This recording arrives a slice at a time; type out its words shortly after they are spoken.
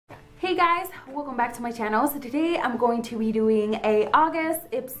Hey guys, welcome back to my channel. So today I'm going to be doing a August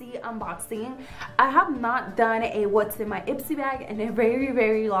Ipsy unboxing. I have not done a what's in my Ipsy bag in a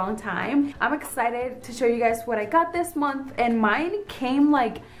very long time. I'm excited to show you guys what I got this month, and mine came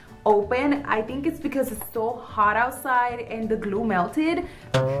like open. I think it's because it's so hot outside and the glue melted. Did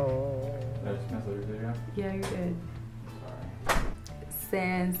I just mess up your video? Yeah, you did. Sorry.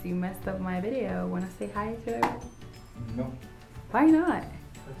 Since you messed up my video, wanna say hi to everyone? No. Why not?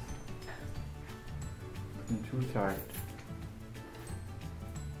 I'm too tired.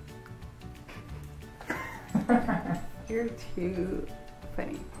 You're too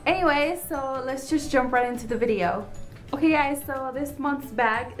funny. Anyway, so let's just jump right into the video. Okay guys, so this month's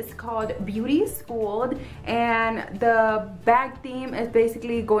bag is called Beauty Schooled, and the bag theme is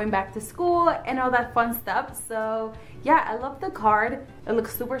basically going back to school and all that fun stuff. So yeah, I love the card. It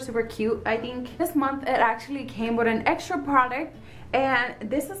looks super cute. I think this month it actually came with an extra product, and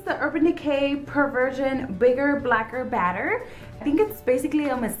this is the Urban Decay Perversion Bigger Blacker Batter. I think it's basically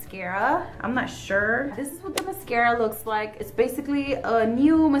a mascara. I'm not sure. This is what the mascara looks like. It's basically a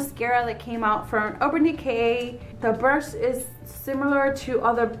new mascara that came out from Urban Decay. The brush is similar to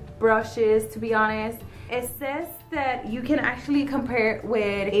other brushes, to be honest. It says that you can actually compare it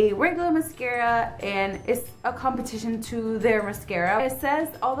with a regular mascara, and it's a competition to their mascara. It says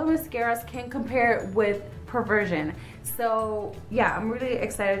all the mascaras can compare with Perversion. So yeah, I'm really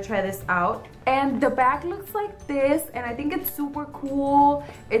excited to try this out. And the bag looks like this, and I think it's super cool.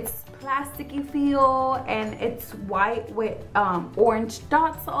 It's plasticky feel, and it's white with orange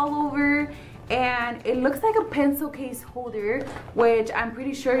dots all over. And it looks like a pencil case holder, which I'm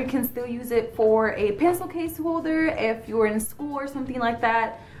pretty sure you can still use it for a pencil case holder if you're in school or something like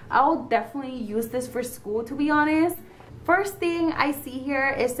that. I'll definitely use this for school, to be honest. First thing I see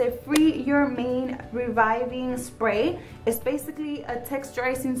here is a Free Your Mane Reviving Spray. It's basically a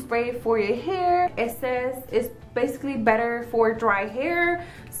texturizing spray for your hair. It says it's basically better for dry hair.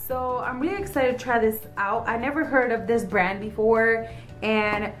 So I'm really excited to try this out. I never heard of this brand before,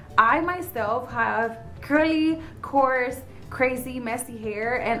 and I myself have curly, coarse, crazy, messy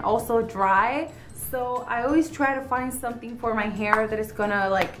hair, and also dry. So I always try to find something for my hair that is gonna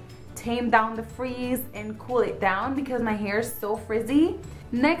like tame down the freeze and cool it down, because my hair is so frizzy.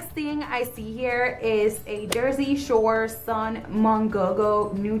 Next thing I see here is a Jersey Shore Sun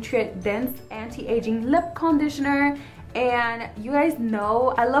Mongogo Nutrient Dense Anti-Aging Lip Conditioner. And you guys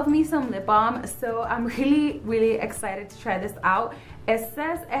know I love me some lip balm, so I'm really excited to try this out. It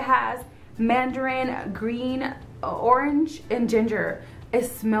says it has mandarin, green, orange, and ginger. It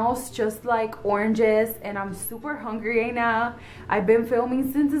smells just like oranges, and I'm super hungry right now. I've been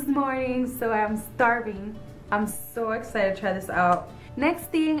filming since this morning, so I'm starving. I'm so excited to try this out. Next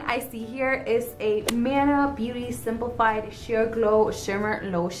thing I see here is a Mana Beauty Simplified Sheer Glow Shimmer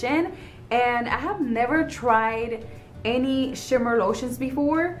Lotion, and I have never tried any shimmer lotions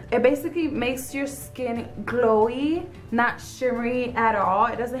before. It basically makes your skin glowy, not shimmery at all.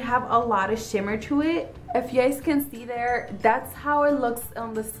 It doesn't have a lot of shimmer to it. If you guys can see there, that's how it looks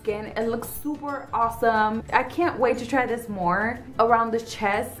on the skin. It looks super awesome. I can't wait to try this more. Around the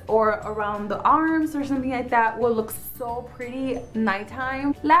chest or around the arms or something like that will look so pretty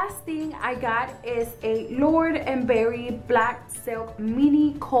nighttime. Last thing I got is a Lord & Berry Black Silk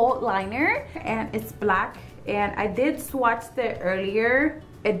Mini Coat Liner, and it's black. And I did swatch it earlier.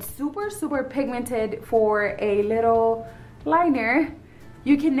 It's super pigmented for a little liner.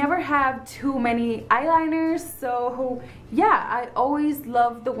 You can never have too many eyeliners, so yeah, I always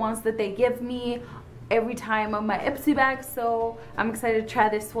love the ones that they give me every time on my Ipsy bag. So I'm excited to try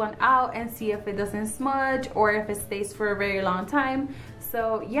this one out and see if it doesn't smudge or if it stays for a very long time.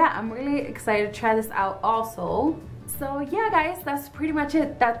 So yeah, I'm really excited to try this out also. So yeah guys, that's pretty much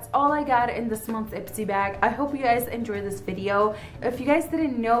it. That's all I got in this month's Ipsy bag. I hope you guys enjoyed this video. If you guys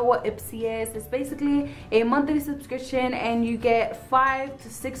didn't know what Ipsy is, it's basically a monthly subscription, and you get 5 to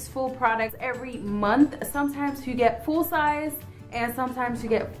 6 full products every month. Sometimes you get full size, and sometimes you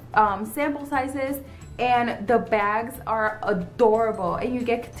get sample sizes, and the bags are adorable, and you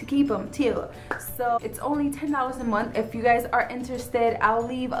get to keep them too. So it's only $10 a month. If you guys are interested, I'll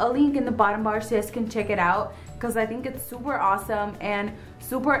leave a link in the bottom bar so you guys can check it out, because I think it's super awesome and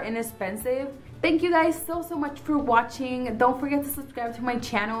super inexpensive. Thank you guys so much for watching. Don't forget to subscribe to my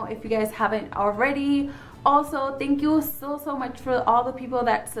channel if you guys haven't already. Also, thank you so much for all the people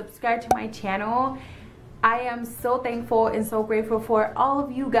that subscribe to my channel. I am so thankful and so grateful for all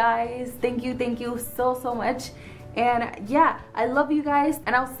of you guys. Thank you so much. And yeah, I love you guys,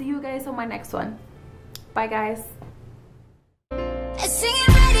 and I'll see you guys on my next one. Bye guys.